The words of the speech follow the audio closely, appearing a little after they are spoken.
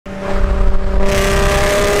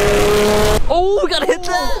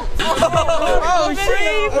Oh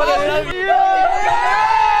shit!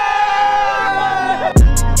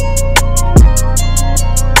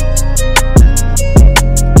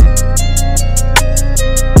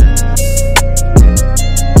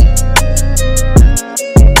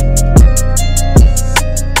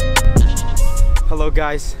 Hello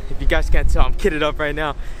guys, if you guys can't tell, I'm kitted up right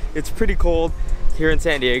now. It's pretty cold here in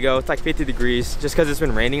San Diego. It's like 50 degrees just because it's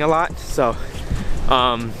been raining a lot. So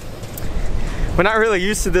we're not really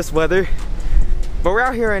used to this weather, but we're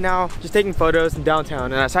out here right now just taking photos in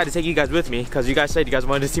downtown, and I decided to take you guys with me because you guys said you guys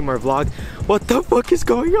wanted to see more vlogs. What the fuck is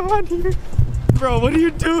going on here? Bro, what are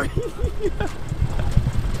you doing?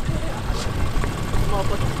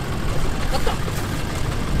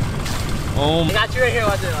 Oh, I got you right here,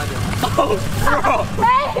 watch it, watch it. Oh, bro!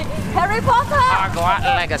 Hey! Harry Potter!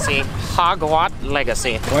 Hogwarts Legacy. Hogwarts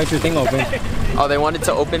Legacy. Why is your thing open? Oh, they wanted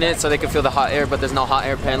to open it so they could feel the hot air, but there's no hot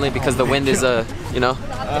air apparently because the wind is, you know?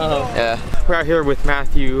 Oh. Yeah. We're out here with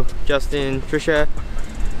Matthew, Justin, Trisha,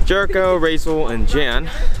 Jericho, Razel, and Jan.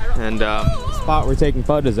 And the spot we're taking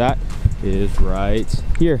photos at is right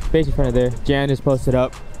here, facing in front of there. Jan is posted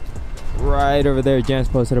up right over there. Jan's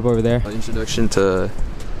posted up over there. Introduction to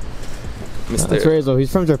Mr. That's Razel.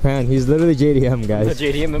 He's from Japan. He's literally JDM, guys.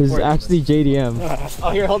 JDM He's actually JDM. Oh,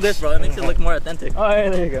 here, hold this, bro. It makes it look more authentic. Oh, yeah,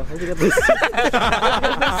 there you go. Where'd you get this?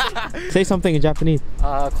 Say something in Japanese.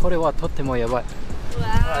 これはとってもやばい.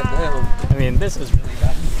 I mean, this is really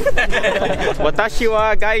bad. 私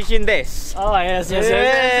は外人です. Oh, yes, yes,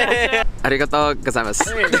 yes. ありがとうございま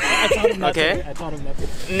す. Okay. I taught him nothing.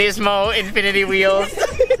 Nismo Infinity Wheels.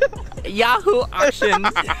 Yahoo Auctions.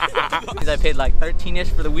 I paid like 13-ish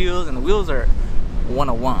for the wheels, and the wheels are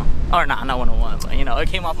 101. Or not 101, but you know, it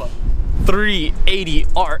came off a 380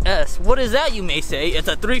 RS. What is that, you may say? It's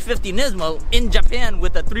a 350 Nismo in Japan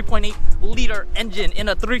with a 3.8 liter engine in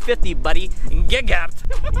a 350, buddy. Get gapped.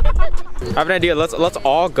 I have an idea. Let's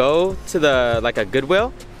all go to the a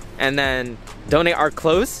Goodwill, and then donate our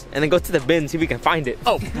clothes, and then go to the bin and see if we can find it.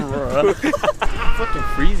 Oh, bro. Fucking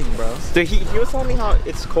freezing, bro. So he was telling me how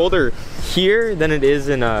it's colder here than it is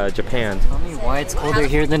in Japan. Tell me why it's colder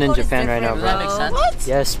here than in Japan right now, bro. Does that make sense? What?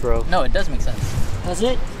 Yes, bro. No, it does make sense. Does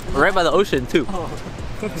it? We're right by the ocean too. Oh.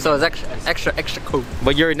 So it's extra cool.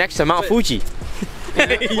 But you're next to Mount Fuji.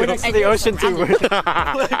 We're next to the ocean too.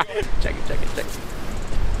 Check it.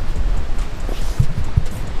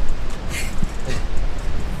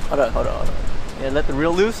 Hold on. Yeah, let the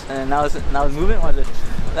reel loose, and now it's moving. Watch it.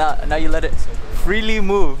 Now you let it freely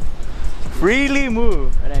move,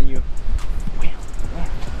 and then you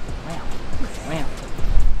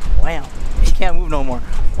wham. You can't move no more.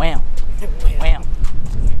 Wham.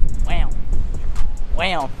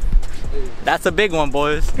 That's a big one,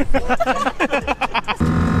 boys. Alright,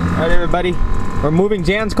 everybody, we're moving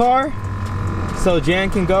Jan's car so Jan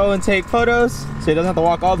can go and take photos, so he doesn't have to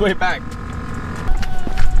walk all the way back.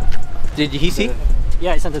 Did he see?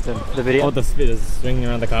 Yeah, I sent it to him. The video. Oh, the speed is swinging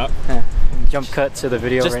around the cop. Yeah. Jump cut to the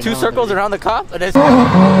video. Just right 2 now. circles around the cop, and it's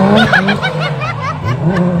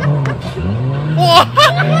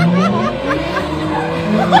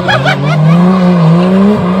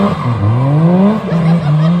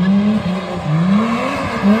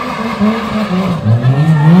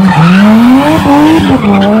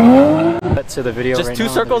Cut to the video. just right 2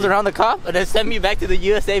 now. circles around the cop, and then send me back to the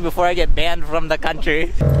USA before I get banned from the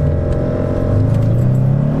country.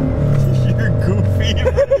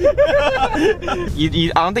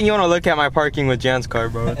 I don't think you want to look at my parking with Jan's car,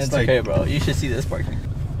 bro. It's okay, bro. You should see this parking.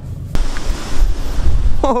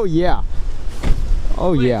 Oh yeah.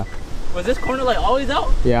 Oh Wait. yeah. Was this corner like always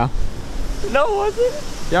out? Yeah. No, was it?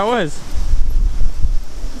 Yeah, it was.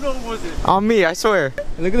 No, was it? On me, I swear.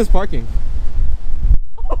 Look at this parking.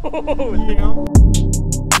 Oh, you know?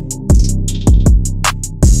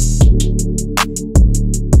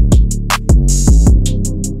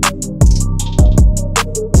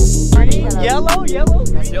 Yellow?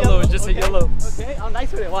 That's yellow, just a yellow. Okay, I'm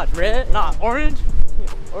nice with it. Watch, red, nah, orange,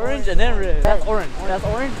 and then red. That's orange.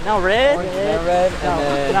 Now red. Then red,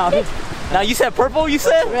 and then... Now you said purple. You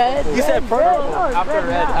said Red. You said purple. After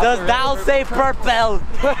red. Does thou say purple?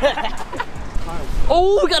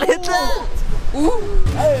 Oh, we gotta hit that. Ooh.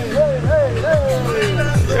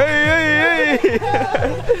 Hey!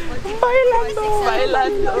 Bailando. I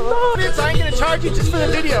ain't gonna charge you just for the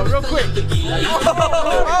video, real quick.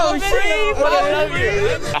 Oh shit!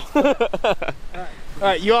 All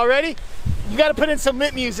right, you all ready? You gotta put in some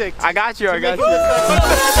lit music. I got you.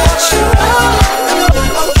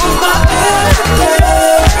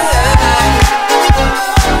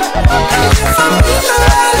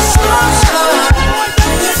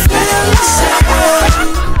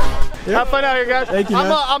 Have fun out here, guys. Thank you,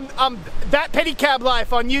 man. I'm That Pedicab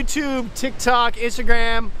Life on YouTube, TikTok,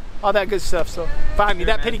 Instagram, all that good stuff. So find me,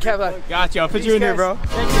 That Pedicab Life. Gotcha. I'll put you in here, bro.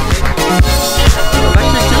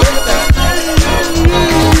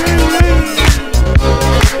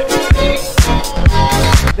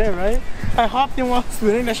 There, right? I hopped in while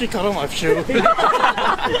spinning, that shit cut on my shoe.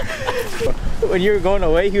 When you were going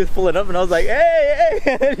away, he was pulling up, and I was like, "Hey,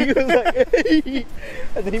 hey!" And he was like, "Hey!"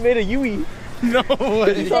 And then he made a Yui. No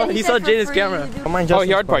way. He saw Jaydon's camera. Oh,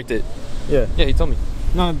 he hard parked it. Yeah. Yeah, he told me.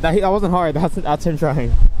 No, that wasn't hard. That's him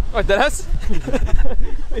trying. What? That's?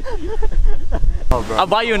 Oh, bro. I'll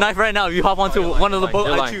buy you a knife right now if you hop onto one of the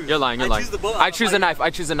boats. You're lying. You're lying. I choose the boat. I choose a knife.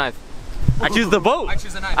 I choose a knife. I choose the boat. I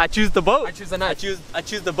choose a knife. I choose the boat. I choose a knife. I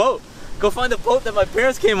choose the boat. Go find the boat that my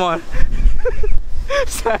parents came on.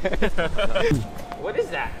 What is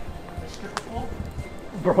that?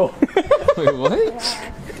 Bro. Wait,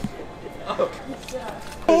 what?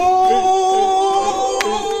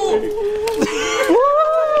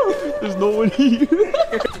 There's no one here.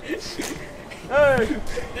 Hey.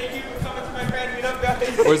 Thank you for coming to my fan meetup,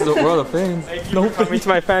 guys. Where's the world of fans? Thank you for coming to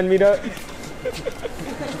my fan meetup.